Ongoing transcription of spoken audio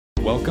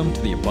Welcome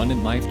to the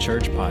Abundant Life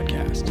Church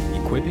podcast,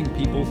 equipping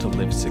people to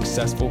live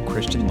successful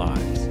Christian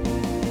lives.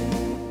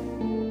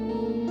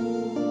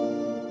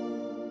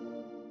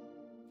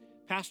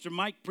 Pastor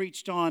Mike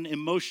preached on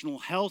emotional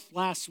health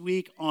last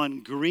week,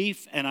 on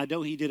grief, and I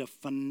know he did a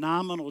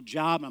phenomenal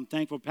job. I'm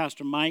thankful for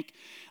Pastor Mike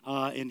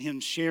and him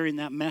sharing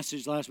that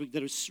message last week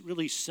that was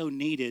really so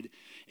needed,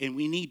 and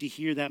we need to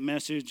hear that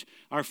message.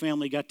 Our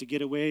family got to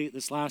get away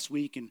this last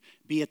week and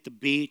be at the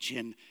beach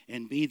and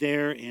be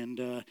there,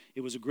 and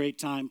it was a great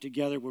time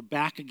together. We're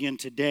back again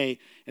today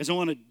as I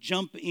want to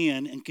jump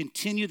in and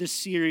continue the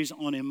series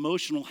on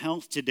emotional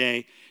health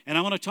today, and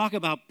I want to talk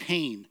about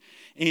pain.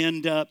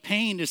 And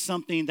pain is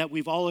something that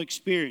we've all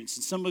experienced.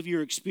 And some of you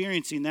are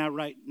experiencing that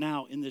right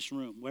now in this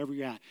room, wherever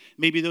you're at.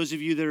 Maybe those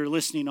of you that are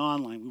listening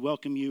online, we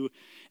welcome you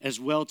as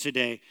well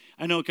today.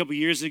 I know a couple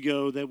years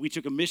ago that we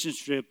took a mission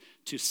trip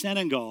to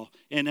Senegal.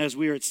 And as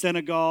we were at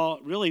Senegal,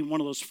 really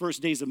one of those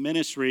first days of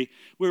ministry,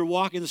 we were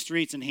walking the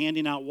streets and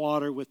handing out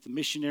water with the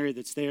missionary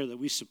that's there that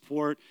we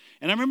support.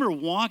 And I remember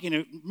walking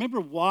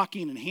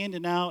and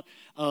handing out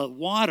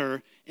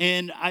water,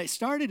 and I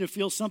started to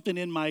feel something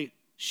in my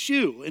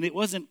shoe, and it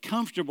wasn't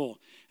comfortable.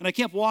 And I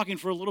kept walking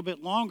for a little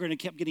bit longer, and it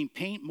kept getting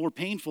more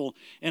painful.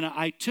 And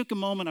I took a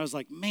moment, I was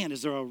like, man,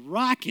 is there a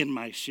rock in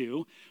my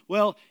shoe?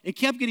 Well, it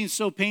kept getting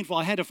so painful,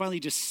 I had to finally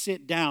just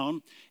sit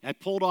down. I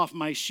pulled off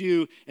my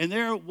shoe, and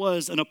there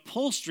was an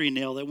upholstery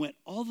nail that went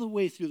all the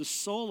way through the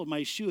sole of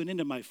my shoe and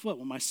into my foot.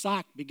 When my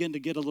sock began to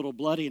get a little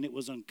bloody, and it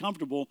was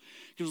uncomfortable,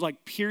 it was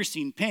like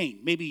piercing pain.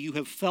 Maybe you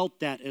have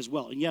felt that as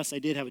well. And yes, I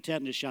did have a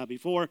tetanus shot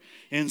before,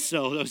 and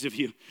so those of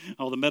you,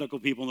 all the medical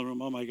people in the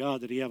room, oh my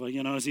God, did he have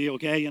is he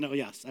okay?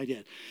 Yes, I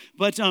did.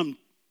 But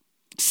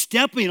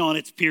stepping on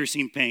it's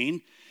piercing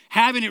pain,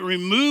 having it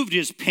removed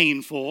is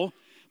painful.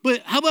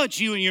 But how about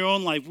you in your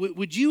own life?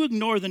 Would you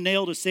ignore the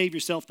nail to save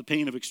yourself the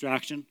pain of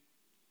extraction?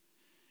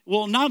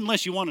 Well, not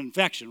unless you want an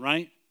infection,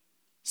 right?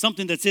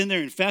 Something that's in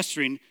there and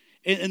festering.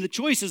 And the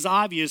choice is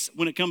obvious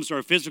when it comes to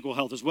our physical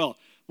health as well.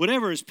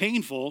 Whatever is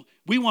painful,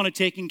 we want it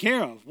taken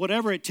care of.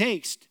 Whatever it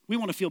takes, we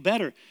want to feel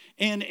better.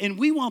 And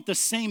we want the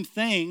same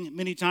thing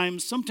many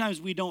times.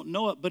 Sometimes we don't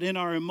know it, but in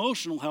our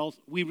emotional health,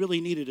 we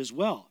really need it as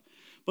well.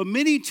 But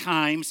many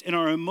times in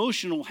our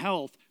emotional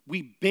health,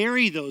 we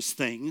bury those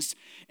things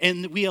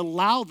and we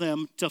allow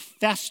them to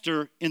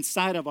fester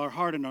inside of our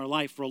heart and our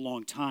life for a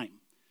long time.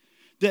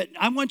 That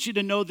I want you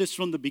to know this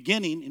from the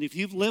beginning, and if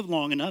you've lived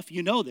long enough,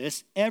 you know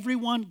this.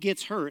 Everyone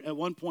gets hurt at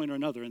one point or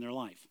another in their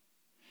life.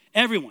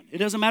 Everyone. It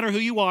doesn't matter who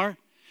you are.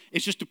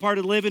 It's just a part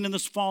of living in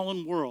this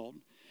fallen world.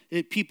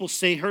 People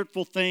say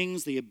hurtful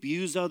things. They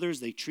abuse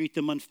others. They treat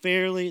them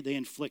unfairly. They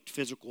inflict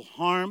physical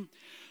harm.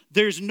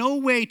 There's no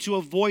way to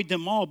avoid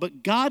them all,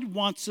 but God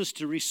wants us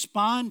to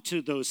respond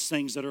to those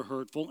things that are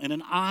hurtful in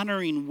an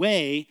honoring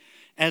way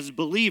as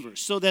believers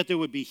so that there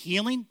would be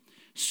healing,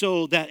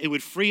 so that it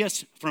would free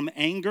us from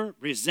anger,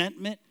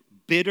 resentment,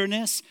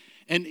 bitterness,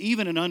 and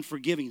even an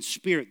unforgiving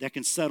spirit that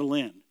can settle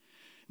in.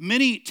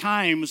 Many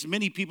times,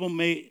 many people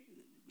may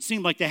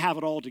seem like they have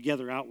it all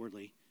together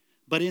outwardly,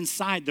 but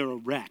inside they're a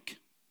wreck.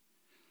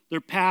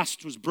 Their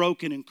past was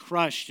broken and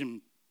crushed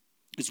and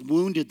it's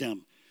wounded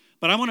them.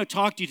 But I want to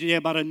talk to you today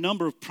about a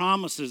number of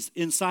promises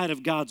inside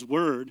of God's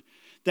word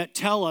that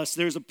tell us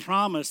there's a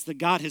promise that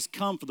God has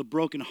come for the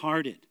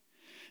brokenhearted.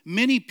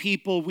 Many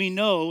people we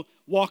know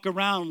walk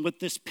around with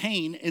this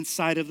pain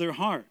inside of their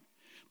heart.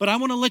 But I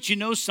want to let you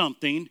know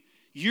something.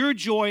 Your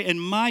joy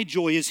and my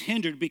joy is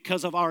hindered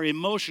because of our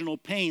emotional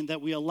pain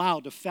that we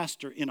allow to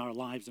fester in our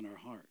lives and our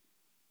heart.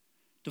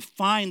 To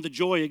find the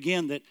joy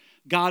again that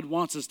God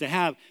wants us to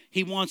have,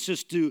 He wants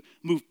us to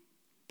move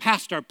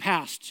past our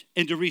past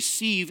and to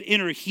receive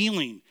inner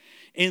healing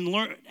and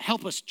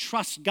help us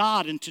trust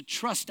God and to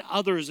trust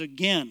others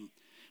again.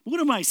 What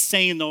am I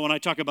saying, though, when I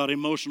talk about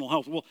emotional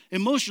health? Well,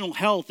 emotional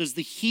health is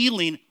the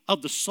healing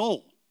of the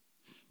soul,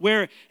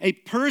 where a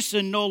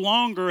person no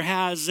longer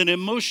has an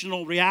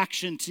emotional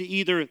reaction to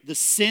either the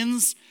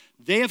sins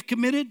they have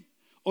committed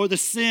or the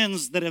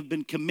sins that have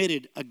been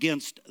committed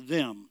against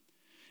them.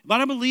 But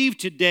I believe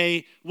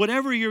today,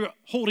 whatever you're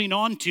holding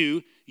on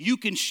to, you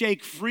can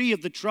shake free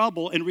of the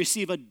trouble and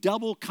receive a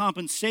double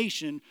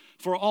compensation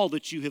for all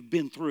that you have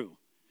been through.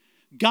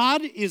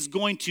 God is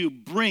going to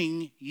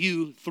bring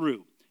you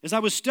through. As I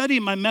was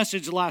studying my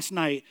message last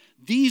night,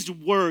 these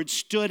words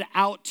stood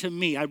out to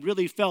me. I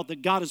really felt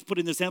that God is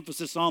putting this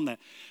emphasis on that.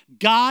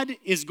 God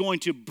is going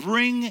to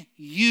bring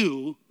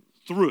you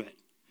through it.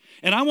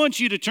 And I want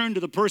you to turn to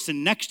the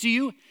person next to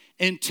you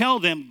and tell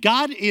them,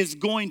 God is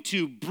going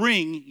to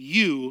bring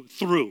you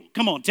through.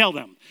 Come on, tell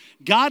them.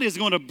 God is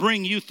going to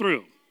bring you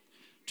through.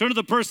 Turn to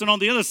the person on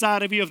the other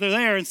side of you if they're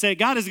there and say,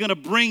 God is going to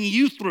bring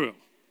you through.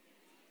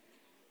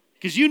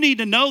 Because you need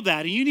to know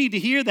that and you need to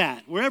hear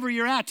that wherever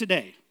you're at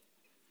today.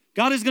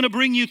 God is going to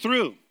bring you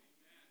through.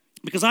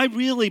 Because I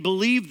really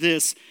believe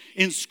this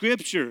in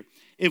Scripture.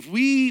 If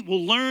we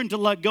will learn to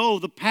let go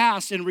of the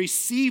past and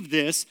receive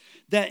this,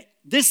 that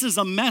this is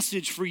a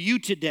message for you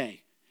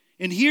today.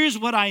 And here's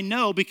what I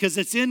know because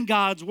it's in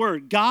God's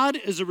word. God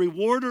is a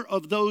rewarder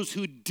of those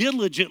who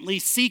diligently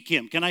seek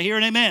him. Can I hear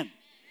an amen?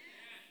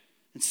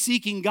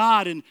 seeking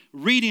God and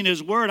reading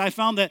His Word, I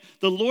found that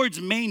the Lord's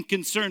main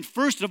concern,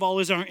 first of all,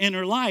 is our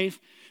inner life,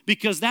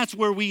 because that's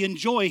where we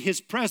enjoy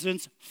His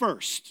presence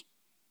first,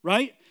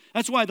 right?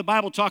 That's why the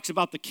Bible talks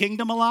about the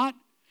kingdom a lot,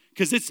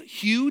 because it's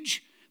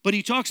huge. But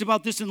He talks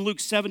about this in Luke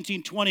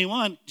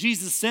 17:21.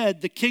 Jesus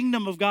said, the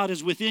kingdom of God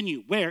is within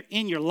you. Where?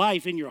 In your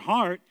life, in your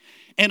heart,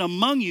 and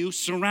among you,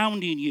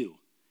 surrounding you.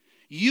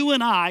 You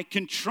and I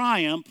can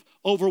triumph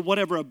over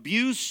whatever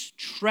abuse,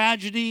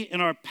 tragedy in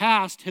our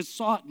past has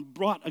sought and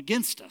brought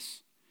against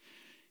us.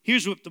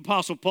 Here's what the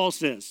Apostle Paul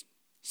says,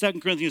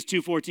 2 Corinthians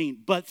 2:14.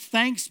 But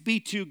thanks be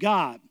to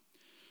God,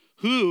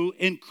 who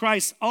in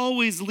Christ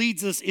always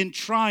leads us in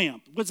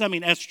triumph. What does that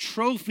mean? As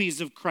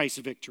trophies of Christ's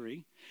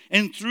victory.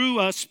 And through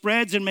us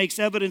spreads and makes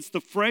evidence the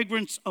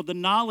fragrance of the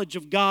knowledge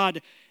of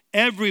God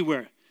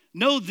everywhere.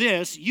 Know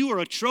this, you are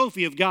a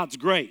trophy of God's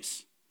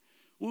grace.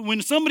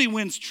 When somebody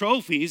wins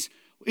trophies,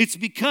 it's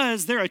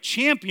because they're a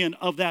champion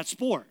of that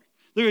sport.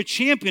 They're a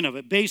champion of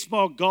it.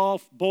 Baseball,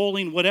 golf,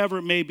 bowling, whatever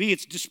it may be,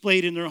 it's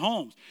displayed in their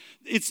homes.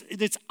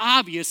 It's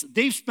obvious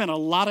they've spent a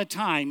lot of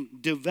time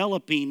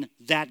developing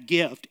that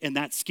gift and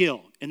that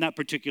skill in that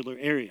particular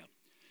area.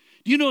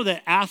 Do you know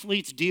that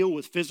athletes deal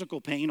with physical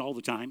pain all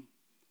the time?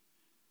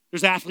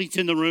 There's athletes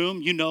in the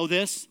room, you know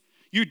this.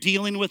 You're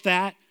dealing with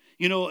that.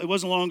 You know, it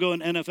wasn't long ago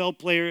an NFL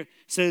player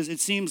says it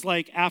seems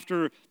like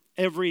after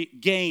every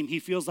game he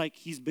feels like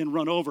he's been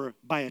run over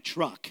by a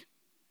truck.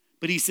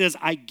 But he says,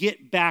 I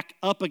get back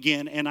up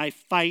again and I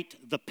fight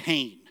the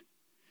pain.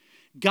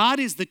 God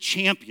is the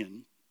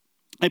champion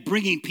at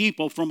bringing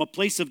people from a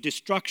place of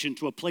destruction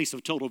to a place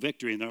of total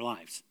victory in their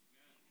lives.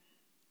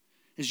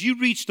 As you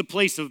reach the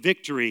place of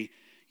victory,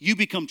 you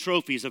become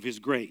trophies of His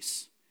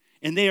grace.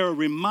 And they are a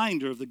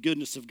reminder of the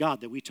goodness of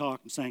God that we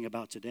talked and sang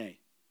about today.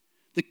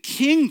 The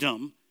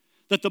kingdom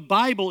that the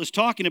Bible is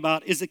talking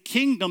about is a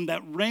kingdom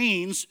that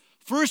reigns,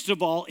 first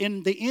of all,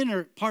 in the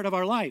inner part of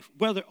our life,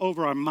 whether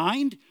over our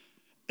mind,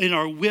 in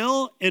our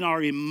will, in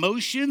our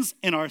emotions,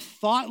 in our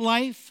thought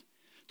life.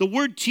 The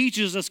Word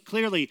teaches us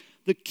clearly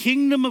the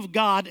kingdom of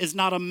God is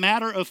not a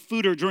matter of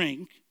food or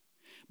drink,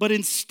 but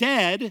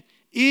instead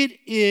it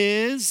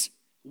is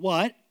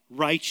what?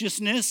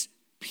 Righteousness,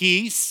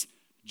 peace,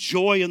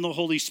 joy in the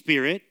Holy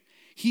Spirit.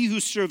 He who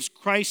serves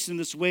Christ in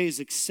this way is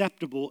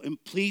acceptable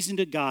and pleasing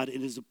to God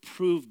and is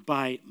approved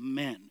by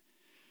men.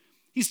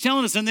 He's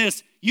telling us in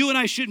this, you and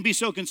I shouldn't be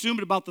so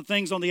consumed about the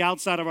things on the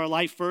outside of our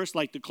life first,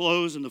 like the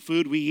clothes and the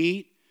food we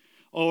eat,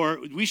 or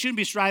we shouldn't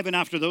be striving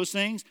after those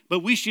things, but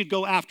we should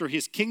go after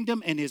His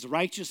kingdom and His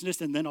righteousness,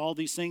 and then all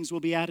these things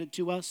will be added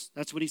to us.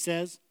 That's what He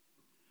says.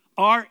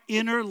 Our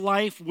inner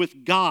life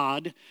with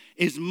God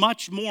is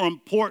much more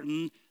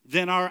important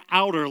than our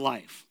outer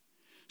life.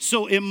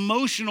 So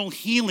emotional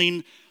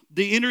healing,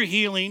 the inner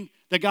healing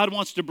that God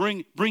wants to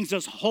bring, brings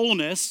us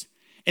wholeness,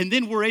 and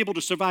then we're able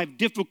to survive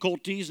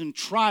difficulties and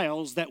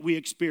trials that we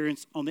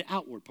experience on the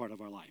outward part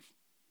of our life.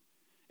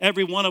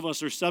 Every one of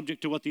us are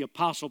subject to what the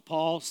Apostle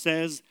Paul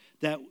says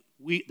that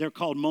they're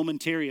called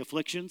momentary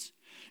afflictions.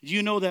 Do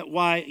you know that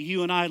why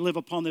you and I live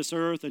upon this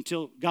earth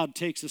until God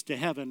takes us to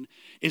heaven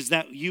is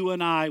that you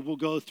and I will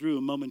go through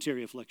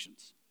momentary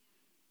afflictions?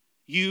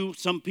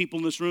 Some people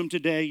in this room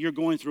today, you're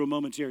going through a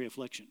momentary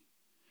affliction.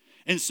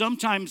 And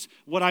sometimes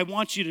what I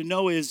want you to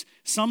know is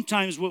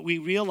sometimes what we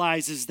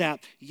realize is that,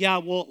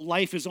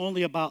 life is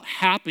only about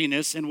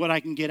happiness and what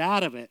I can get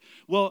out of it.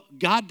 Well,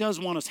 God does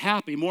want us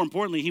happy. More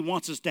importantly, He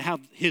wants us to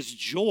have His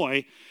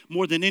joy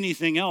more than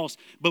anything else.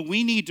 But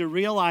we need to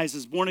realize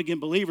as born-again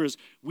believers,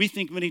 we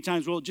think many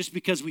times, well, just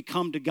because we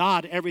come to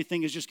God,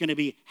 everything is just going to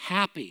be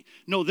happy.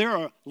 No, there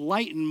are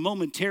light and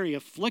momentary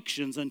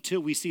afflictions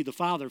until we see the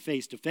Father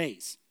face to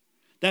face.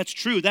 That's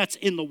true. That's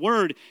in the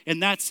Word, and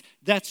that's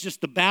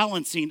just the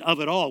balancing of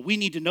it all. We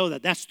need to know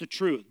that. That's the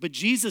truth. But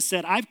Jesus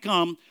said, I've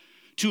come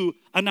to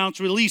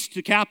announce release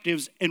to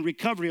captives and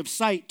recovery of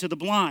sight to the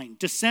blind,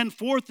 to send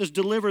forth as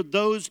delivered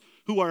those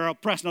who are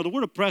oppressed. Now, the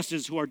word oppressed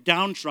is who are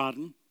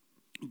downtrodden,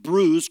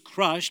 bruised,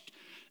 crushed,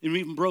 and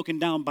even broken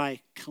down by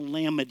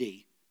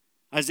calamity.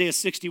 Isaiah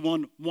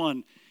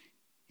 61:1,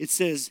 it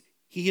says,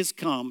 He has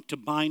come to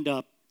bind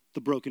up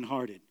the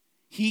brokenhearted.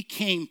 He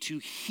came to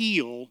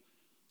heal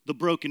the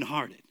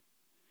brokenhearted.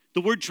 The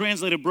word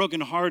translated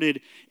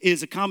brokenhearted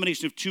is a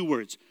combination of two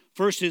words.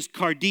 First is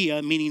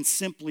cardia, meaning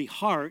simply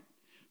heart,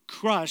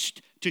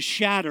 crushed, to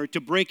shatter, to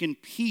break in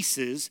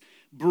pieces,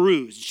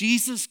 bruised.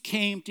 Jesus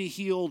came to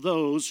heal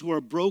those who are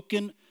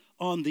broken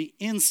on the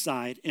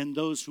inside and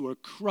those who are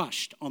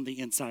crushed on the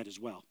inside as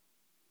well.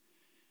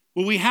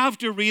 What we have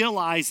to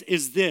realize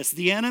is this: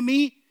 the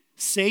enemy,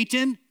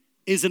 Satan,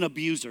 is an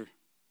abuser.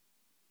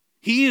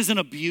 He is an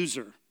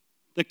abuser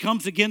that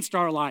comes against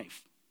our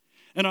life.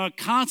 And on a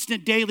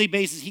constant daily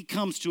basis, he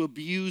comes to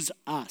abuse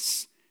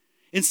us.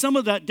 And some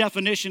of that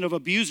definition of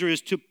abuser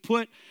is to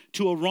put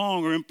to a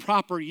wrong or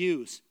improper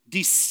use,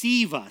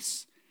 deceive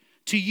us,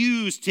 to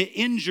use, to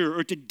injure,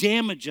 or to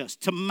damage us,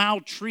 to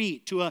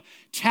maltreat, to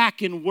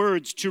attack in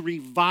words, to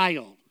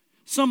revile.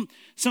 Some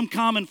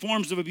common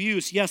forms of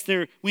abuse, yes,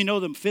 we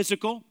know them: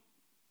 physical,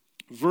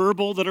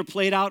 verbal that are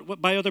played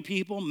out by other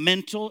people,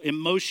 mental,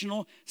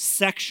 emotional,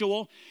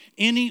 sexual,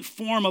 any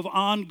form of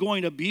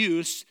ongoing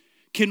abuse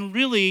can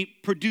really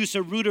produce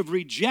a root of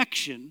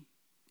rejection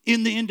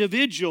in the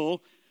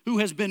individual who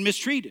has been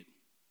mistreated.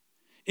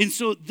 And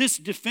so this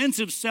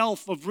defensive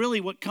self of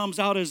really what comes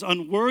out as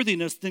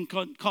unworthiness then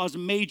can cause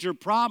major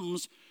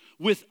problems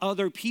with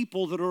other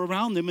people that are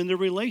around them in their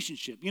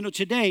relationship. You know,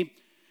 today,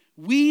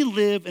 we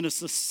live in a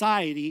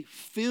society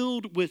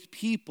filled with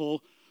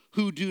people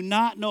who do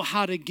not know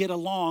how to get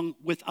along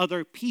with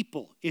other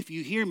people. If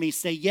you hear me,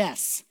 say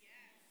yes.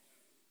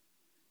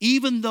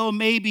 Even though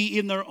maybe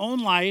in their own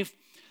life,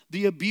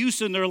 the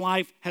abuse in their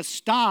life has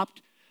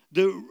stopped,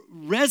 the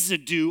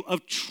residue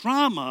of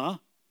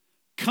trauma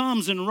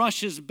comes and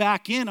rushes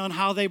back in on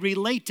how they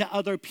relate to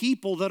other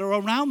people that are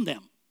around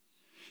them.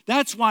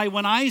 That's why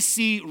when I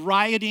see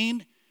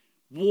rioting,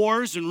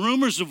 wars, and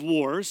rumors of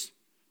wars,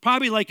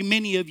 probably like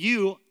many of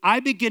you, I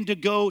begin to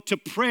go to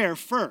prayer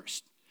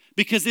first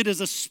because it is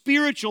a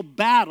spiritual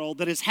battle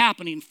that is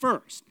happening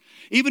first.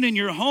 Even in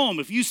your home,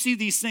 if you see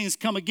these things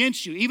come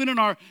against you, even in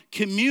our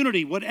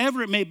community,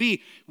 whatever it may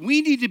be,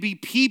 we need to be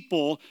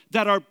people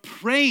that are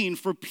praying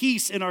for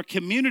peace in our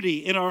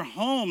community, in our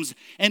homes,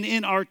 and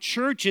in our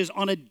churches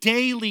on a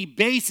daily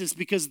basis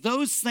because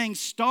those things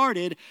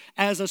started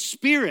as a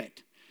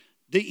spirit.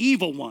 The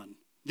evil one,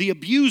 the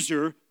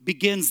abuser,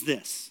 begins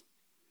this.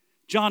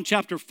 John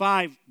chapter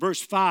 5,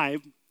 verse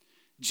 5,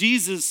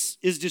 Jesus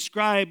is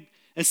described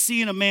as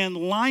seeing a man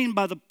lying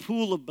by the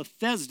pool of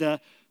Bethesda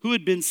who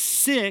had been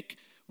sick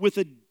with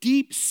a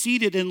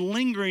deep-seated and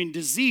lingering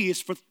disease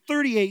for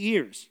 38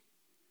 years.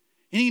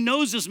 And he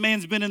knows this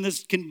man's been in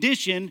this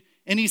condition,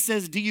 and he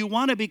says, do you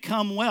want to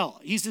become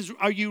well? He says,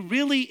 are you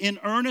really in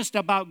earnest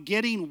about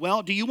getting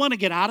well? Do you want to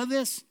get out of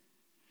this?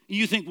 And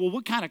you think, well,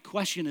 what kind of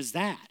question is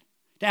that?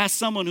 To ask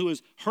someone who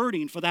is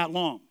hurting for that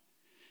long.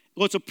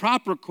 Well, it's a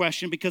proper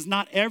question because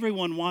not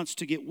everyone wants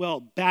to get well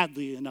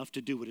badly enough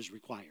to do what is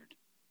required.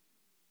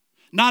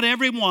 Not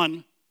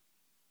everyone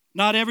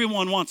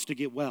wants to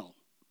get well.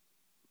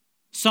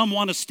 Some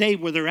want to stay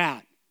where they're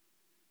at.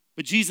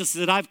 But Jesus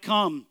said, I've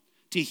come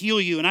to heal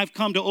you, and I've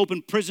come to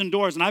open prison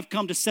doors, and I've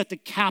come to set the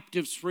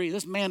captives free.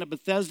 This man at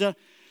Bethesda,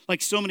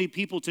 like so many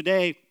people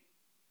today,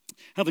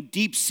 have a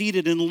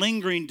deep-seated and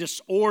lingering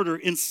disorder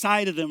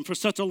inside of them for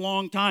such a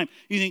long time.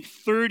 You think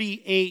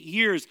 38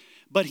 years,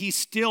 but he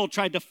still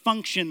tried to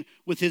function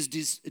with his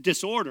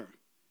disorder.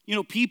 You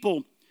know,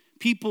 people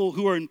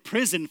who are in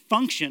prison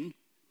function,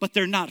 but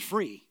they're not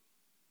free.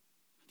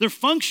 They're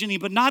functioning,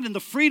 but not in the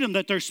freedom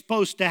that they're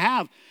supposed to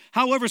have.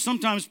 However,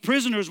 sometimes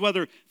prisoners,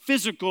 whether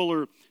physical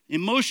or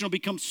emotional,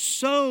 become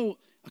so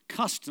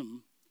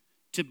accustomed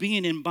to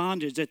being in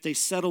bondage that they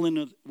settle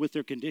in with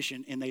their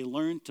condition and they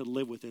learn to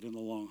live with it in the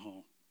long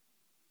haul.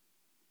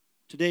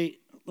 Today,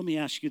 let me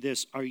ask you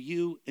this. Are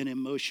you an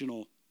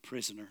emotional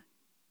prisoner?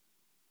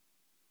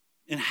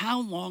 And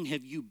how long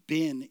have you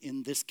been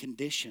in this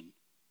condition?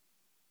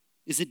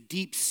 Is it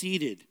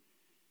deep-seated?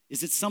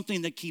 Is it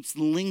something that keeps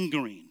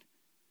lingering?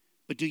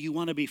 But do you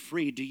want to be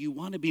free? Do you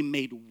want to be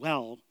made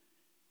well?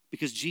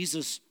 Because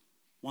Jesus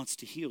wants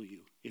to heal you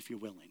if you're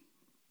willing.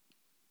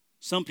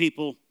 Some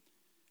people,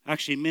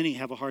 actually many,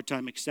 have a hard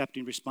time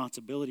accepting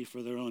responsibility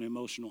for their own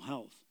emotional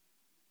health.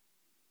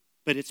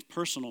 But it's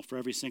personal for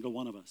every single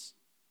one of us.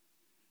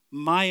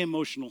 My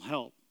emotional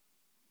health,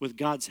 with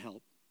God's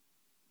help,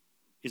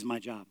 is my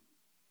job.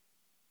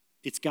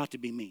 It's got to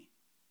be me.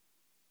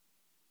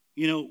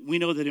 You know, we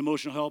know that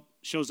emotional health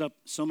shows up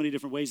so many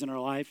different ways in our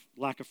life.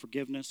 Lack of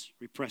forgiveness,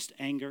 repressed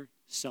anger,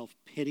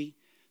 self-pity,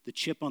 the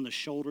chip on the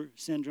shoulder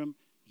syndrome,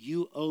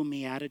 you owe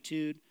me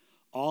attitude,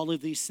 all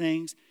of these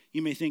things.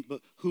 You may think,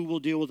 but who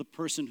will deal with the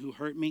person who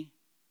hurt me?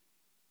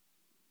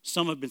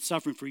 Some have been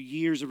suffering for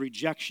years of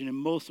rejection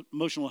and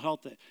emotional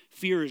health that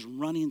fear is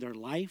running their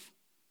life.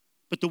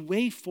 But the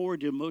way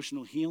forward to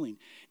emotional healing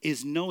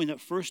is knowing that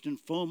first and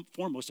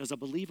foremost, as a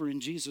believer in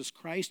Jesus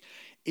Christ,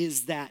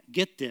 is that,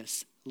 get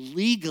this,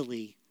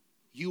 legally,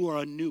 you are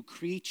a new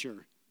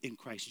creature in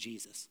Christ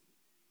Jesus.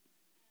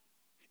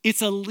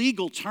 It's a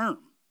legal term.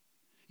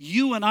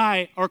 You and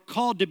I are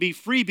called to be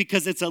free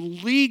because it's a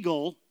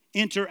legal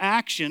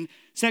interaction.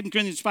 2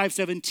 Corinthians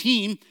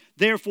 5:17,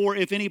 therefore,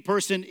 if any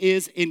person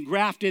is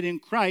engrafted in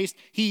Christ,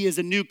 he is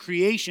a new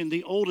creation.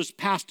 The old has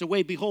passed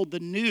away. Behold,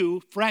 the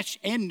new, fresh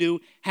and new,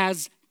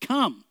 has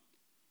come.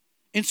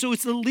 And so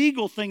it's a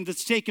legal thing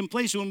that's taken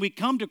place. When we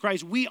come to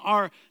Christ, we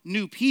are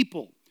new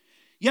people.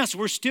 Yes,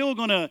 we're still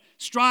going to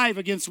strive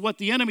against what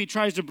the enemy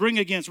tries to bring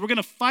against. We're going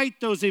to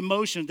fight those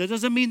emotions. That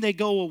doesn't mean they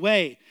go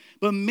away.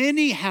 But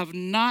many have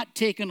not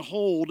taken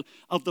hold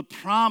of the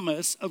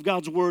promise of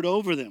God's word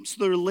over them. So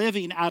they're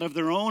living out of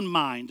their own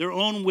mind, their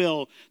own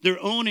will,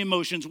 their own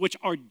emotions, which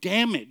are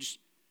damaged.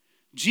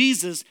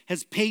 Jesus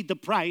has paid the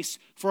price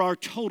for our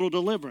total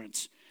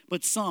deliverance.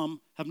 But some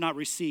have not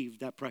received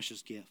that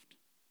precious gift.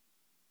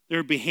 There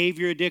are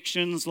behavior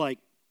addictions, like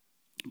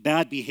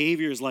bad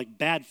behavior is like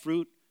bad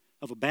fruit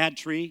of a bad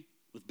tree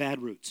with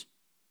bad roots.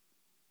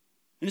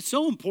 And it's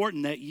so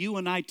important that you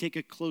and I take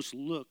a close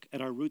look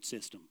at our root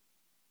system.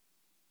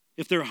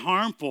 If they're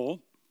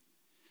harmful,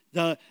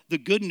 The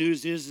good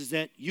news is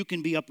that you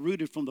can be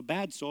uprooted from the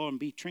bad soil and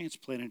be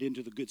transplanted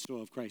into the good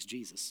soil of Christ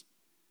Jesus.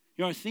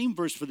 You know, our theme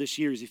verse for this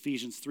year is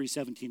Ephesians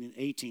 3:17 and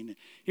 18.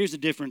 Here's a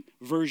different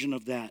version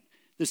of that.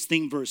 This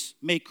theme verse,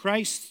 may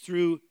Christ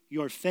through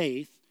your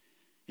faith,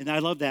 and I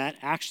love that,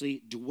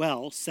 actually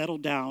dwell, settle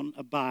down,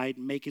 abide,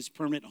 make his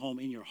permanent home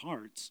in your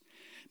hearts.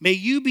 May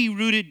you be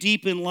rooted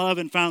deep in love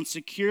and found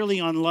securely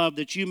on love,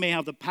 that you may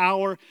have the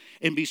power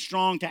and be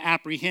strong to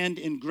apprehend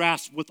and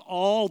grasp with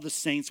all the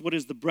saints what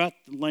is the breadth,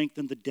 the length,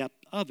 and the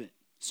depth of it.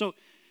 So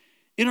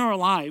in our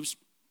lives,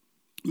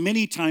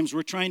 many times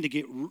we're trying to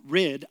get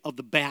rid of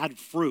the bad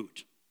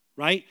fruit,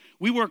 right?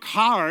 We work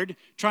hard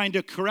trying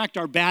to correct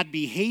our bad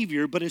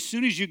behavior, but as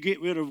soon as you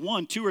get rid of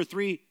one, two or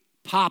three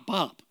pop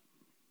up.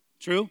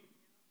 True?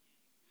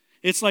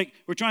 It's like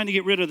we're trying to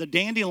get rid of the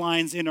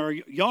dandelions in our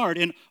yard,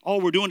 and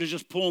all we're doing is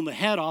just pulling the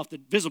head off the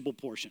visible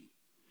portion.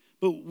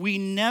 But we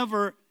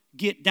never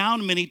get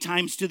down many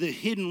times to the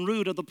hidden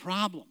root of the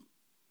problem.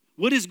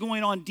 What is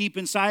going on deep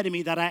inside of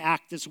me that I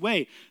act this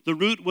way? The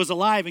root was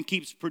alive and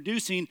keeps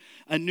producing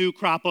a new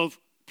crop of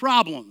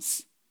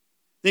problems.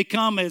 They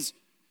come as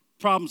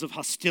problems of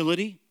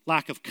hostility,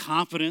 lack of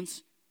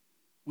confidence.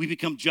 We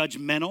become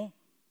judgmental.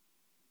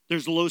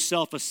 There's low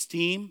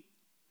self-esteem.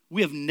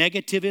 We have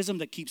negativism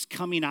that keeps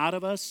coming out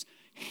of us,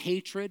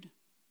 hatred,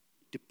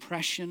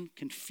 depression,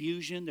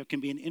 confusion. There can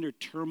be an inner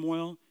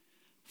turmoil,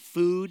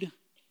 food,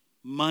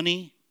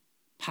 money,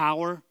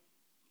 power,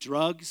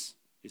 drugs.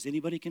 Is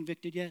anybody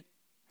convicted yet,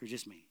 or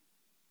just me?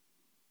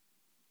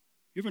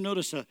 You ever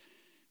notice when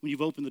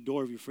you've opened the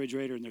door of your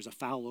refrigerator and there's a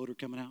foul odor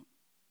coming out?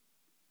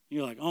 And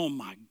you're like, oh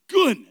my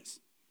goodness,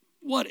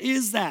 what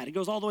is that? It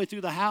goes all the way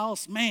through the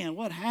house. Man,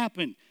 what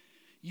happened?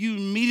 You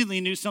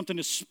immediately knew something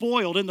is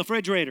spoiled in the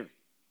refrigerator.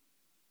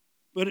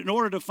 But in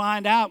order to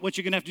find out, what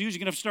you're going to have to do is you're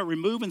going to have to start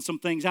removing some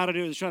things out of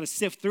there to try to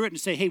sift through it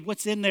and say, hey,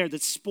 what's in there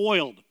that's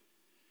spoiled?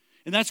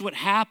 And that's what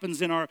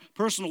happens in our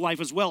personal life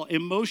as well.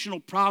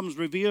 Emotional problems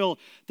reveal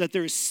that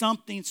there is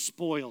something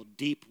spoiled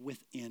deep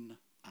within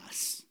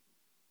us.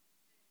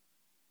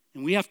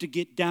 And we have to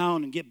get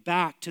down and get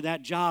back to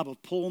that job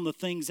of pulling the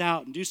things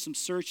out and do some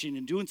searching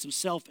and doing some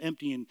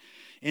self-emptying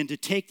and to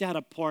take that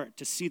apart,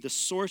 to see the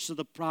source of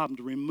the problem,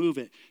 to remove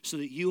it so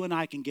that you and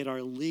I can get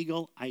our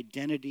legal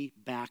identity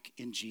back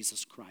in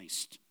Jesus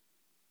Christ.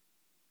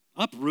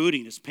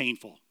 Uprooting is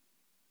painful.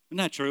 Isn't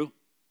that true?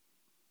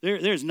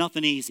 There's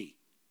nothing easy.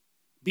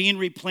 Being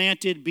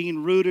replanted,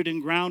 being rooted and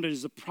grounded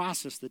is a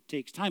process that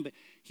takes time. But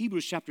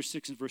Hebrews chapter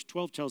 6 and verse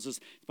 12 tells us,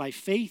 by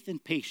faith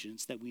and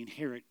patience that we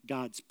inherit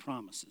God's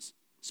promises.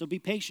 So be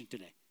patient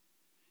today.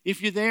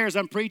 If you're there as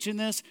I'm preaching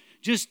this,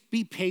 just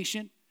be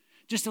patient.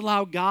 Just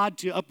allow God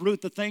to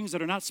uproot the things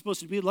that are not supposed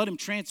to be. Let him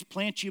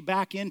transplant you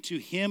back into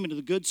him, into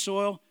the good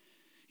soil.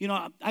 You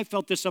know, I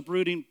felt this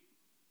uprooting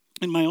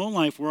in my own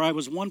life where I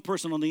was one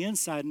person on the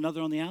inside, another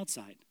on the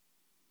outside.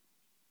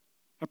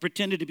 I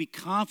pretended to be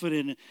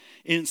confident.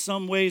 In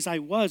some ways I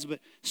was, but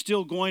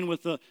still going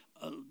with the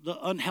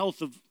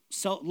unhealth of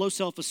low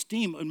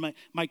self-esteem. And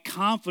my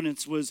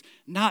confidence was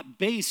not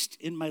based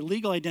in my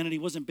legal identity,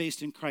 wasn't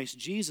based in Christ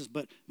Jesus,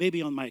 but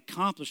maybe on my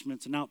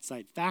accomplishments and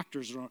outside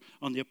factors or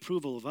on the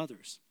approval of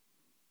others.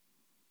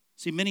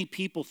 See, many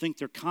people think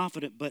they're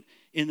confident, but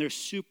in their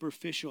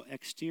superficial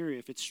exterior,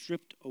 if it's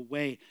stripped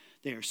away,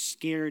 they are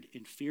scared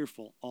and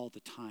fearful all the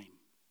time.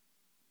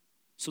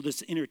 So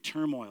this inner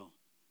turmoil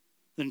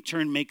then in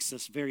turn makes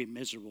us very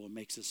miserable and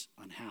makes us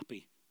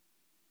unhappy.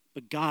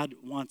 But God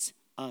wants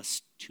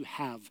us to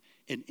have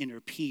an inner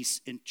peace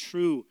and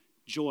true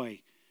joy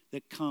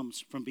that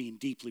comes from being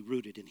deeply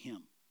rooted in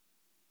him.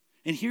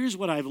 And here's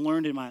what I've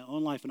learned in my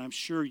own life, and I'm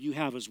sure you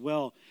have as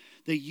well,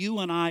 that you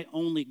and I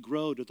only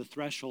grow to the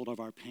threshold of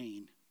our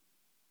pain.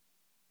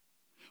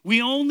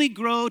 We only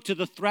grow to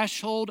the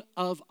threshold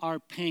of our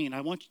pain.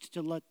 I want you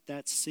to let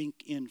that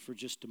sink in for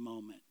just a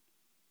moment.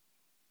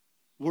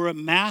 We're a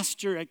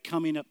master at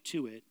coming up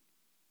to it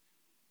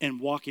and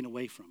walking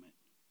away from it.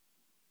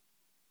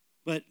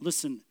 But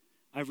listen,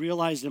 I've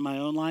realized in my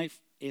own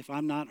life, if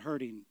I'm not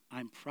hurting,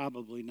 I'm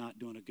probably not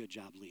doing a good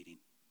job leading.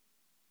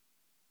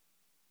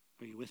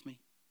 Are you with me?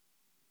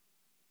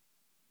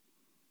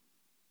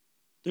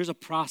 There's a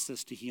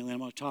process to healing. I'm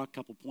going to talk a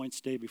couple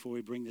points today before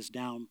we bring this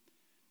down.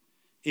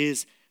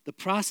 Is the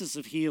process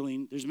of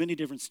healing, there's many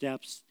different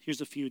steps. Here's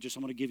a few just I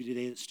want to give you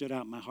today that stood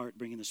out in my heart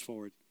bringing this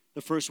forward.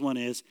 The first one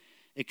is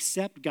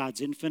accept God's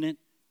infinite,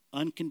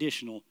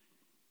 unconditional,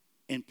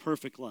 and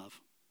perfect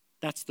love.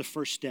 That's the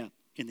first step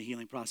in the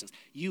healing process.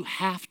 You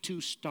have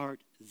to start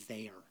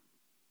there.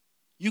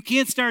 You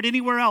can't start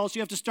anywhere else.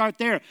 You have to start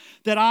there.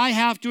 That I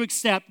have to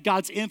accept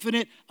God's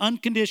infinite,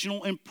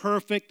 unconditional, and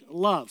perfect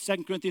love.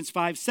 2 Corinthians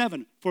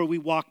 5:7, for we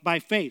walk by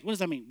faith. What does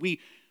that mean?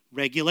 We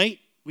regulate,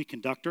 we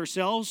conduct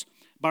ourselves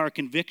by our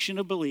conviction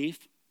of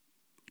belief,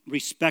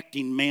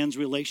 respecting man's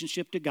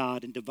relationship to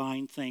God and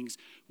divine things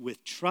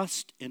with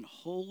trust and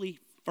holy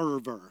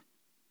fervor.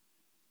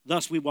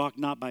 Thus we walk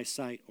not by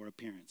sight or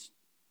appearance.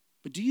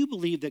 But do you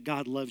believe that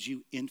God loves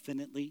you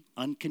infinitely,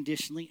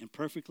 unconditionally, and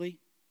perfectly?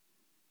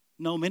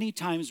 No, many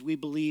times we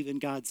believe in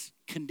God's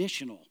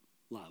conditional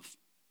love.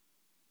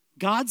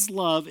 God's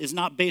love is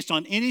not based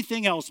on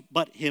anything else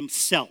but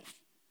himself.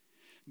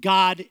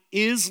 God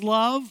is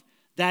love.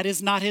 That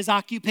is not his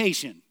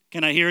occupation.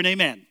 Can I hear an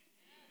amen?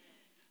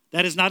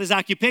 That is not his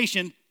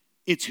occupation.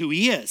 It's who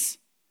he is.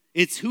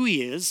 It's who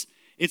he is.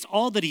 It's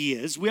all that he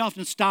is. We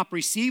often stop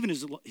receiving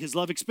his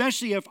love,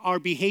 especially if our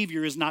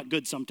behavior is not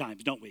good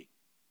sometimes, don't we?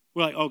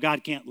 We're like, oh,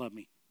 God can't love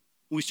me.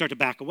 We start to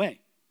back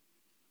away.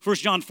 1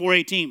 John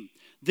 4:18.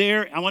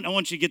 There, I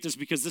want you to get this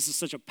because this is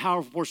such a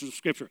powerful portion of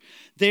Scripture.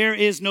 There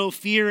is no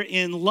fear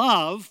in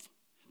love,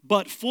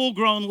 but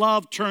full-grown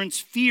love turns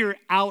fear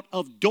out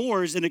of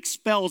doors and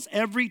expels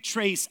every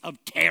trace of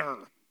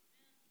terror.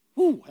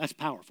 Ooh, that's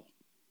powerful.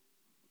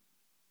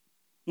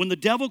 When the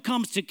devil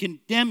comes to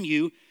condemn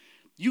you,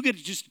 you get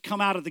to just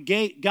come out of the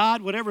gate.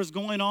 God, whatever is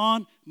going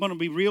on, I'm going to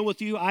be real with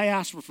you. I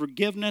ask for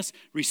forgiveness,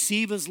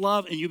 receive his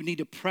love, and you need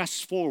to press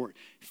forward.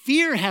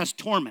 Fear has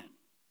torment,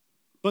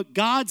 but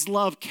God's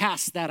love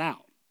casts that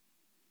out.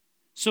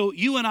 So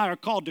you and I are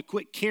called to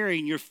quit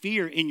carrying your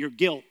fear and your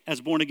guilt as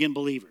born-again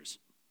believers.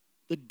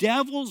 The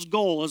devil's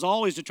goal is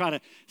always to try to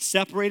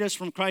separate us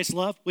from Christ's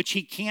love, which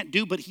he can't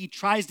do, but he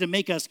tries to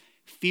make us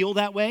feel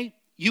that way.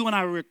 You and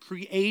I were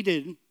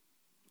created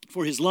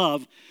for his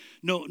love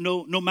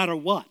no matter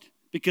what,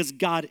 because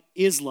God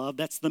is love.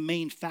 That's the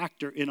main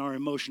factor in our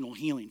emotional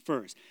healing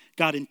first.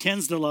 God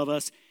intends to love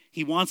us.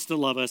 He wants to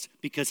love us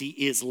because he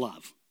is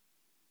love.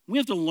 We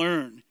have to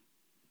learn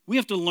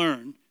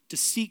to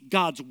seek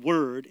God's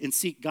word and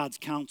seek God's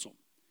counsel.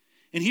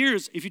 And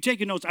here's, if you're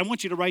taking notes, I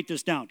want you to write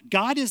this down.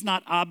 God is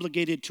not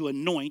obligated to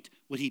anoint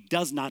what he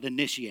does not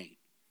initiate.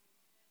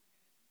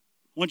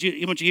 I want you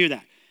to hear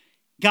that.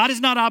 God is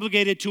not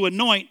obligated to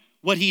anoint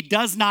what he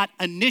does not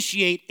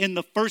initiate in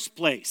the first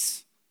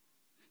place.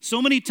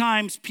 So many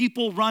times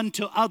people run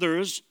to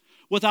others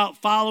without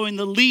following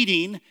the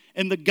leading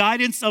and the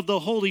guidance of the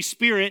Holy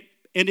Spirit,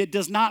 and it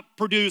does not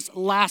produce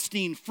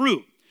lasting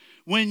fruit.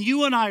 When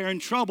you and I are in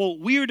trouble,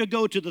 we are to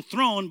go to the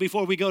throne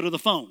before we go to the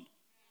phone.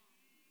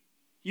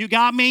 You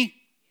got me?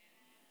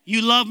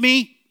 You love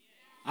me?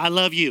 I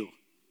love you.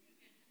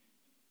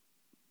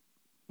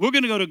 We're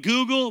going to go to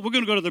Google. We're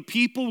going to go to the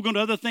people. We're going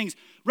to other things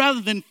rather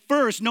than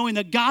first knowing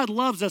that God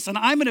loves us. And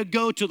I'm going to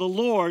go to the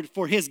Lord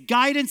for his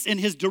guidance and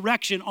his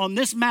direction on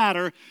this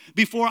matter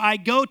before I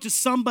go to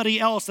somebody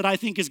else that I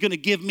think is going to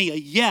give me a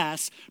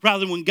yes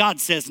rather than when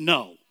God says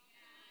no.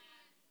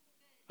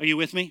 Are you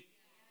with me?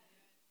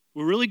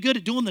 We're really good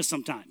at doing this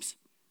sometimes.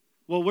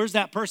 Well, where's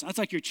that person? That's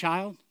like your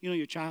child. You know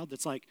your child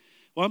that's like,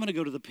 well, I'm going to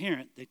go to the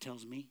parent that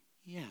tells me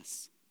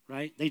yes,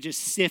 right? They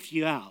just sift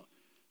you out.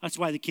 That's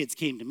why the kids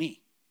came to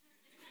me.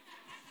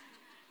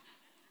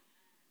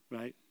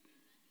 Right?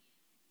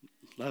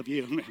 Love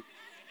you.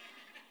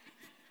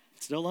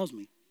 Still loves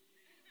me.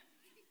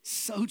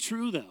 So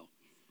true, though.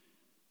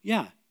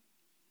 Yeah.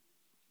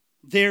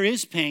 There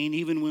is pain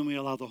even when we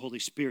allow the Holy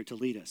Spirit to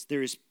lead us.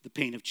 There is the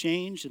pain of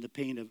change and the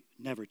pain of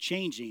never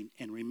changing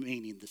and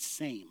remaining the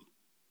same.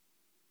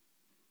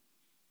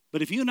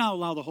 But if you now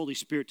allow the Holy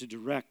Spirit to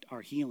direct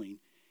our healing,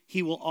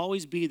 he will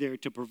always be there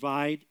to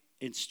provide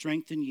and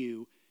strengthen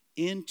you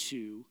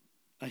into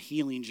a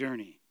healing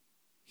journey.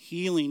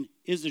 Healing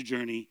is a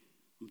journey.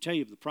 I'm telling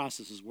you, the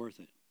process is worth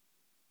it.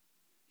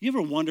 You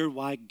ever wonder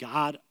why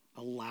God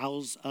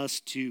allows us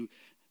to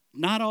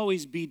not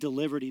always be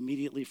delivered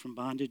immediately from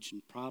bondage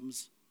and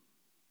problems?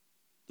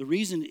 The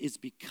reason is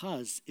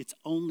because it's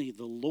only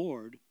the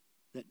Lord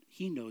that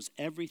he knows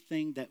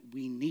everything that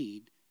we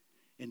need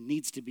and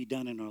needs to be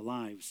done in our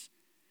lives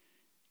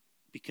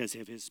because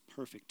of his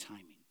perfect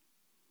timing.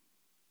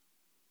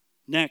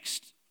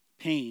 Next,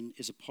 pain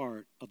is a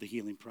part of the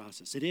healing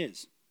process. It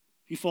is.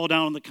 If you fall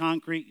down on the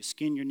concrete, you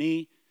skin your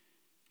knee,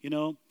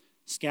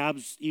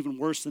 scab's even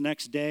worse the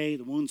next day,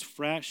 the wound's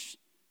fresh.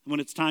 And when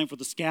it's time for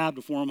the scab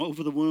to form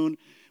over the wound,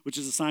 which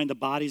is a sign the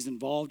body's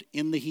involved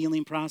in the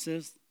healing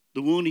process,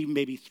 the wound even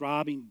may be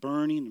throbbing,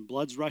 burning, and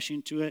blood's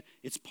rushing to it.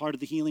 It's part of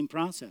the healing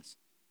process.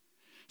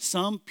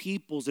 Some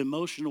people's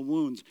emotional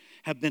wounds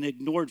have been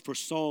ignored for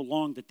so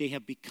long that they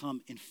have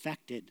become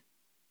infected,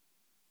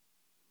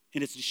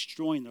 and it's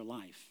destroying their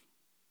life.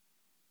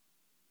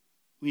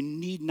 We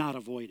need not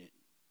avoid it.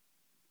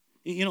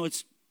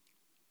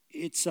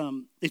 It's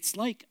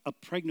like a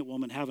pregnant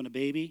woman having a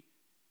baby.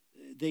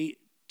 They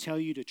tell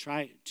you to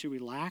try to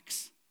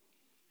relax.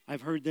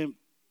 I've heard them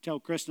tell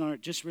Kristen,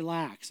 just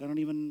relax.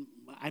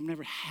 I've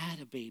never had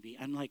a baby.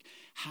 I'm like,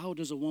 how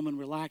does a woman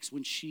relax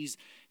when she's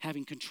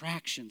having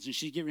contractions and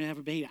she's getting ready to have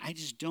a baby? I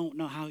just don't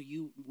know how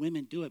you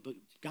women do it, but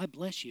God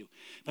bless you.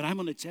 But I'm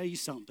going to tell you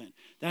something.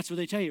 That's what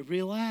they tell you,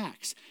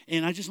 relax.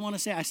 And I just want to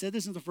say, I said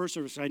this in the first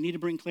service, so I need to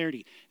bring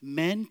clarity.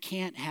 Men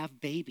can't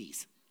have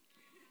babies.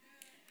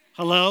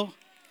 Hello?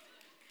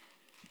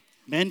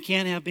 Men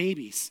can't have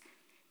babies.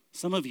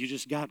 Some of you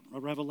just got a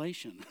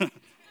revelation.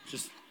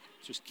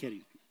 just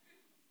kidding.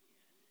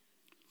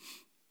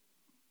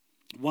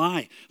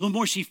 Why? The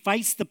more she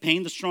fights the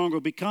pain, the stronger it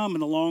will become,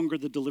 and the longer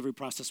the delivery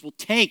process will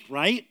take,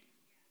 right?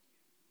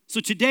 So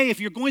today, if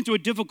you're going through a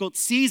difficult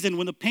season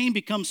when the pain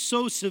becomes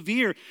so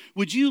severe,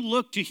 would you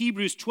look to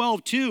Hebrews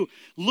 12:2,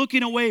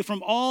 looking away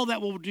from all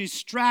that will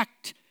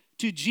distract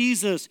to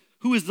Jesus,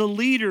 who is the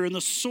leader and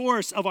the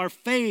source of our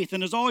faith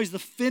and is always the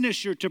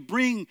finisher to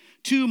bring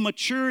to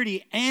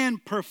maturity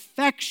and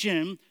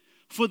perfection,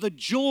 for the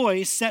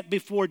joy set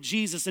before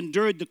Jesus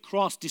endured the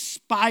cross,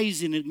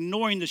 despising and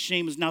ignoring the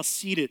shame, is now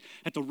seated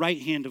at the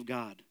right hand of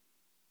God.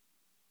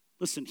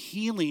 Listen,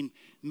 healing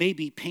may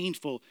be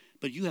painful,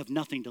 but you have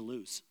nothing to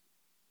lose.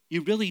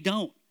 You really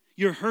don't.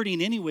 You're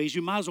hurting anyways.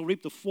 You might as well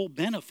reap the full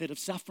benefit of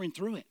suffering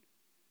through it.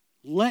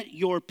 Let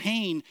your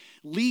pain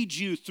lead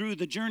you through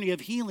the journey of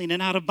healing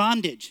and out of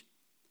bondage.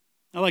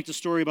 I like the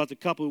story about the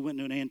couple who went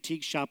into an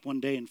antique shop one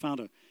day and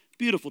found a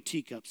beautiful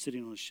teacup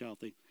sitting on a shelf.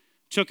 They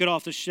took it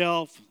off the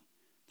shelf.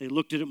 They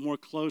looked at it more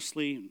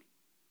closely, and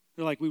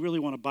they're like, we really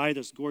want to buy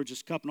this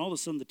gorgeous cup. And all of a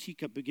sudden, the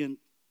teacup began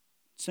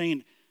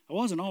saying, I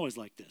wasn't always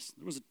like this.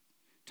 There was a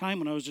time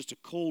when I was just a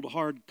cold,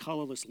 hard,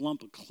 colorless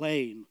lump of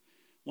clay. And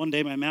one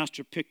day, my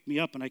master picked me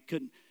up, and I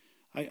could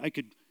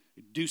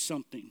do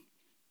something.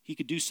 He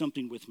could do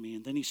something with me.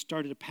 And then he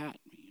started to pat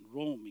me and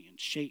roll me and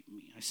shape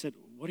me. I said,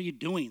 what are you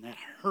doing? That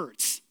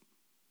hurts.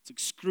 It's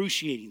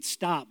excruciating.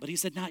 Stop. But he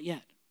said, not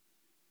yet.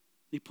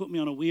 He put me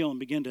on a wheel and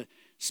began to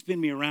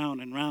spin me around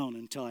and round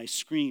until I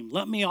screamed,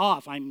 let me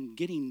off, I'm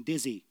getting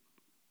dizzy.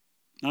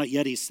 Not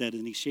yet, he said,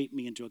 and he shaped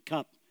me into a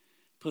cup,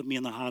 put me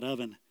in the hot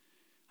oven.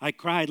 I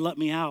cried, let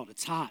me out,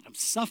 it's hot, I'm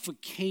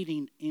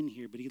suffocating in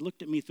here. But he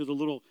looked at me through the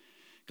little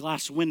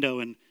glass window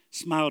and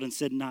smiled and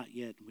said, not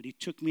yet. When he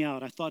took me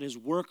out, I thought his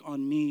work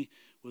on me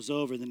was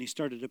over. Then he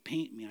started to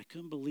paint me. I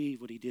couldn't believe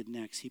what he did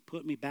next. He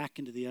put me back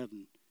into the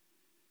oven.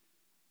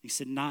 He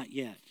said, not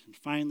yet. And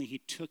finally, he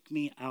took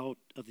me out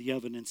of the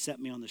oven and set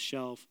me on the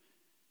shelf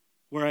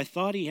where I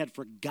thought he had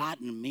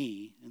forgotten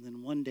me. And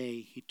then one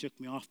day, he took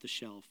me off the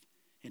shelf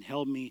and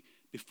held me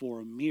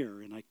before a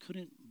mirror, and I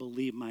couldn't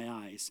believe my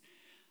eyes.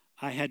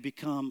 I had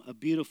become a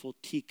beautiful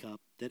teacup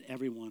that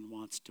everyone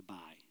wants to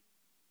buy.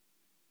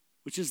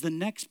 Which is the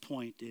next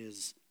point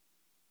is,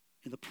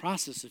 in the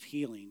process of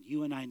healing,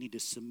 you and I need to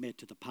submit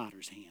to the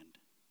potter's hand.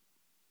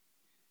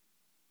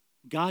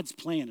 God's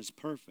plan is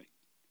perfect.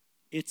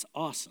 It's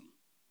awesome.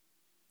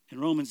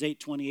 And Romans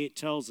 8:28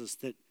 tells us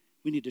that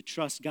we need to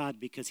trust God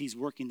because he's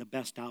working the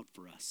best out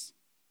for us.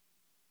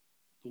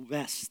 The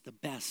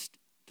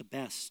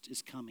best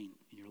is coming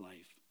in your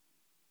life.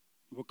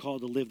 We're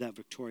called to live that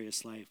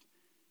victorious life.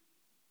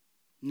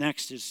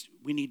 Next is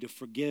we need to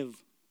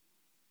forgive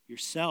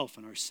yourself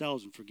and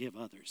ourselves and forgive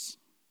others.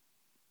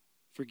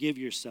 Forgive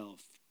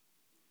yourself.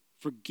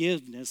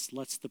 Forgiveness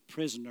lets the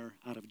prisoner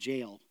out of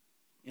jail,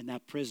 and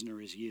that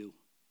prisoner is you.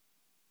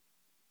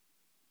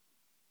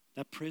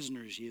 That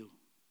prisoner is you.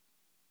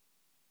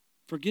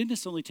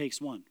 Forgiveness only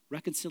takes one.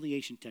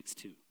 Reconciliation takes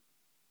two,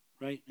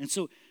 right? And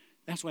so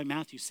that's why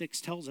Matthew 6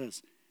 tells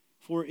us,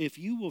 for if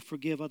you will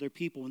forgive other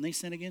people when they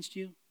sin against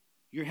you,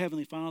 your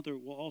heavenly Father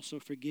will also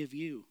forgive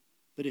you.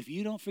 But if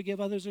you don't forgive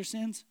others their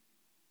sins,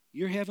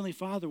 your heavenly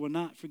Father will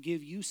not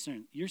forgive you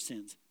your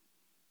sins.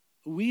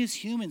 We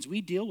as humans, we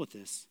deal with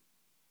this.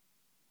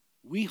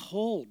 We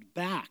hold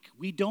back.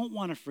 We don't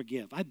want to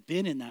forgive. I've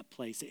been in that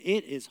place.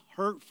 It is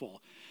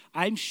hurtful.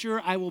 I'm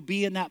sure I will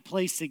be in that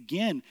place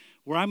again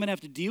where I'm going to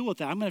have to deal with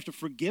that. I'm going to have to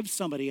forgive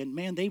somebody, and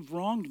man, they've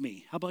wronged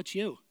me. How about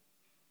you?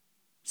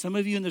 Some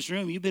of you in this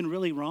room, you've been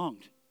really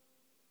wronged.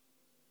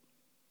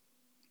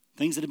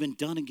 Things that have been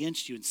done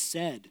against you and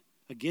said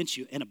against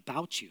you and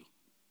about you.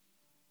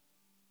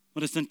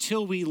 But it's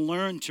until we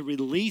learn to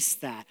release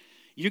that,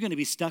 you're going to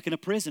be stuck in a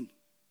prison.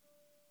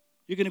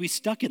 You're going to be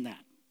stuck in that.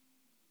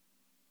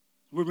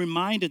 We're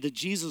reminded that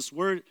Jesus'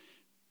 word,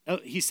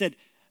 he said,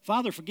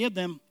 Father, forgive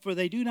them, for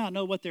they do not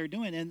know what they're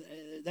doing. And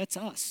that's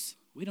us.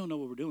 We don't know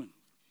what we're doing.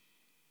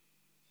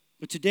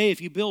 But today,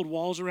 if you build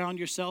walls around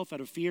yourself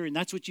out of fear, and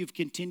that's what you've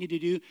continued to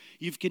do,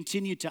 you've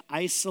continued to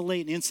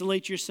isolate and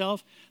insulate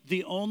yourself,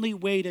 the only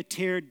way to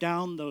tear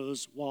down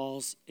those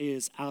walls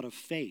is out of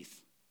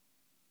faith.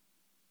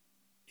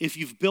 If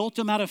you've built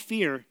them out of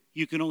fear,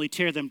 you can only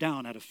tear them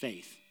down out of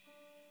faith.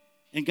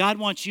 And God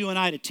wants you and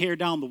I to tear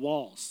down the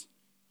walls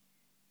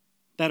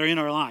that are in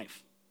our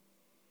life.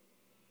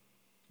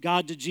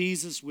 God to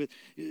Jesus with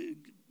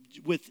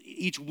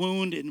each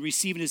wound and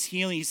receiving his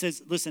healing, he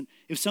says, listen,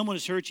 if someone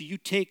has hurt you, you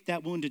take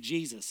that wound to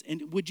Jesus.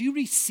 And would you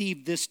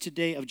receive this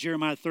today of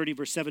Jeremiah 30,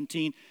 verse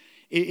 17?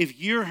 If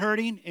you're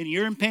hurting and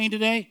you're in pain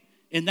today,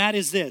 and that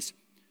is this,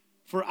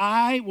 for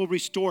I will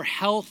restore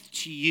health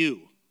to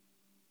you,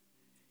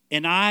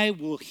 and I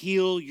will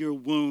heal your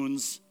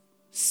wounds,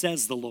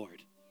 says the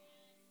Lord.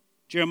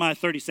 Jeremiah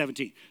 30,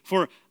 17.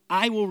 For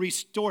I will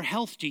restore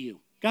health to you.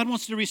 God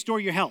wants to restore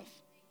your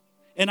health.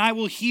 And I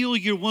will heal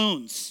your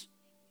wounds,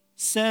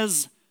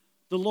 says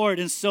the Lord.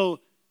 And so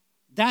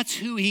that's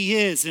who he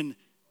is. And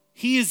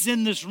he is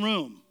in this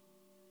room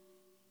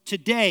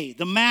today,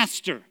 the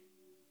master.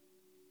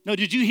 No,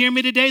 did you hear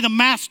me today? The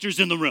master's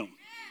in the room.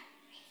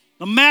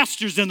 The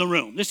master's in the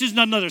room. This isn't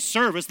another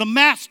service. The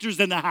master's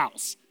in the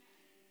house.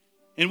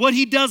 And what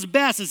he does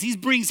best is he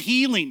brings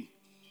healing.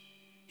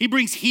 He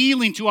brings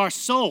healing to our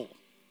soul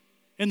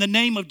in the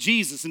name of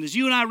Jesus. And as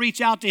you and I reach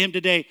out to him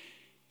today,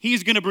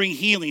 he's going to bring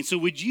healing. So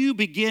would you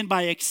begin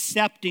by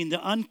accepting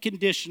the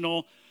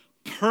unconditional,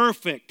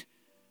 perfect,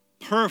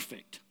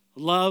 perfect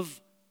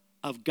love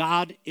of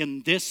God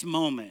in this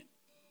moment,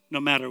 no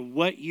matter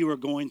what you are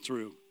going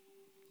through,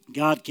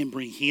 God can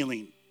bring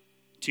healing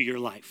to your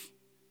life.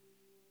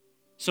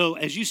 So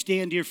as you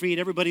stand to your feet,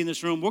 everybody in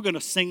this room, we're going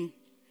to sing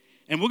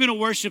and we're going to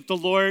worship the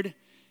Lord.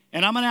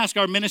 And I'm going to ask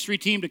our ministry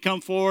team to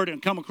come forward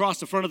and come across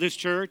the front of this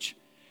church.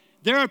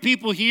 There are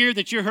people here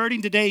that you're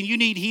hurting today and you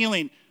need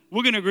healing.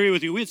 We're going to agree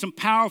with you. We had some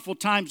powerful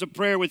times of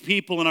prayer with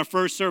people in our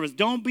first service.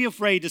 Don't be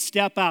afraid to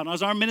step out. And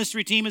as our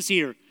ministry team is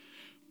here,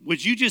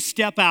 would you just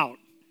step out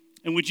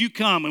and would you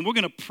come? And we're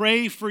going to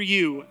pray for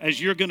you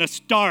as you're going to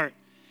start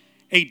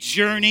a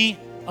journey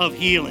of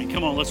healing.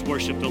 Come on, let's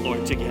worship the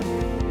Lord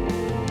together.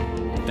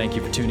 Thank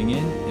you for tuning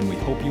in, and we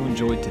hope you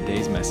enjoyed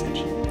today's message.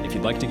 If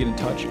you'd like to get in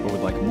touch or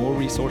would like more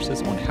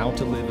resources on how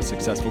to live a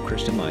successful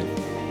Christian life,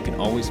 you can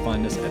always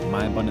find us at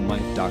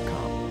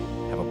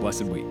myabundantlife.com. Have a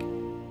blessed week.